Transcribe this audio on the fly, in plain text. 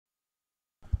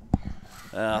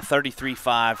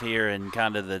33.5 here, and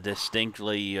kind of the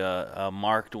distinctly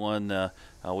marked one.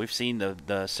 We've seen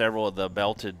the several of the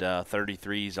belted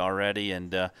 33s already,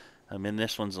 and I mean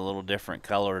this one's a little different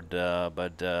colored,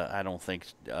 but I don't think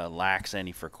lacks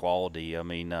any for quality. I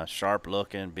mean, sharp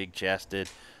looking, big chested,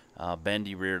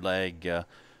 bendy rear leg.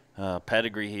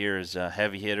 Pedigree here is a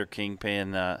heavy hitter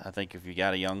kingpin. I think if you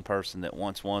got a young person that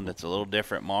wants one that's a little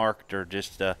different marked, or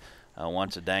just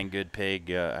wants a dang good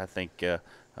pig, I think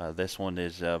this one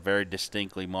is very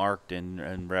distinctly marked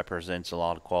and represents a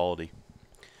lot of quality.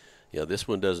 Yeah, this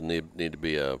one doesn't need to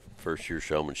be a first-year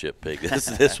showmanship pig.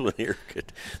 This one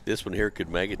here could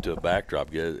make it to a backdrop.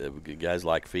 Guys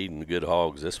like feeding good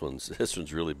hogs. This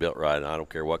one's really built right. And I don't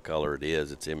care what color it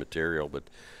is; it's immaterial. But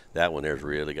that one there's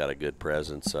really got a good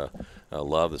presence. I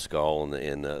love the skull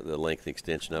and the length and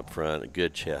extension up front. A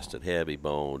good chested, heavy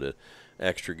boned,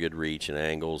 extra good reach and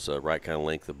angles, right kind of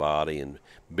length of body, and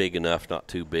big enough, not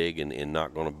too big, and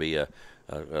not going to be a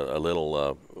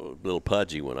little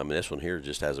pudgy one. I mean, this one here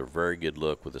just has a very good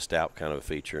look with a stout kind of a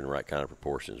feature and the right kind of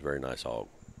proportions. Very nice hog.